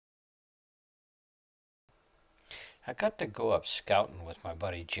I got to go up scouting with my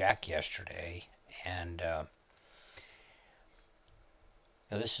buddy Jack yesterday, and now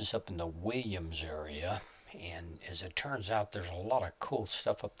this is up in the Williams area. And as it turns out, there's a lot of cool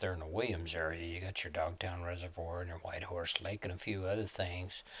stuff up there in the Williams area. You got your Dogtown Reservoir and your White Horse Lake and a few other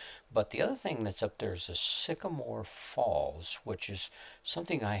things. But the other thing that's up there is the Sycamore Falls, which is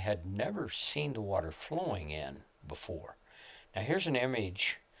something I had never seen the water flowing in before. Now here's an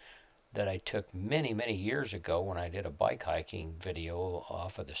image that I took many, many years ago when I did a bike hiking video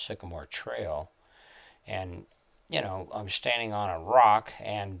off of the Sycamore Trail. And, you know, I'm standing on a rock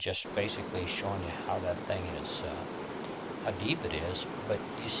and just basically showing you how that thing is, how deep it is. But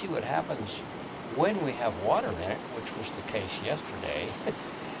you see what happens when we have water in it, which was the case yesterday.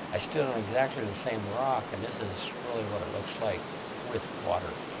 I stood on exactly the same rock, and this is really what it looks like with water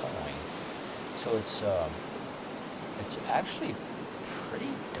flowing. So it's actually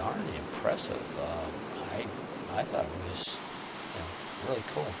pretty darn impressive. I thought it was, really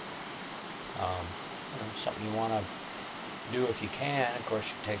cool. Something you want to do if you can. Of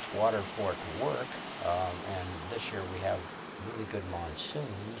course, it takes water for it to work. And this year we have really good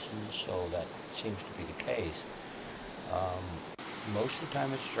monsoons, and so that seems to be the case. Most of the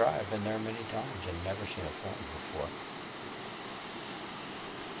time it's dry. I've been there many times and never seen a flood before.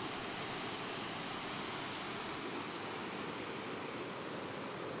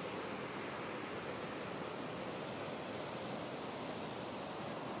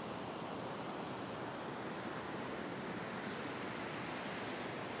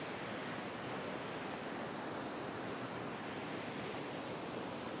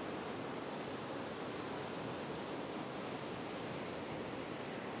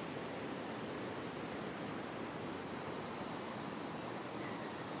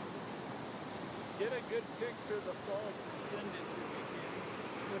 Get a good picture of the falls and send it to me,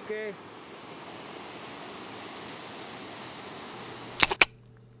 Kenny. Okay.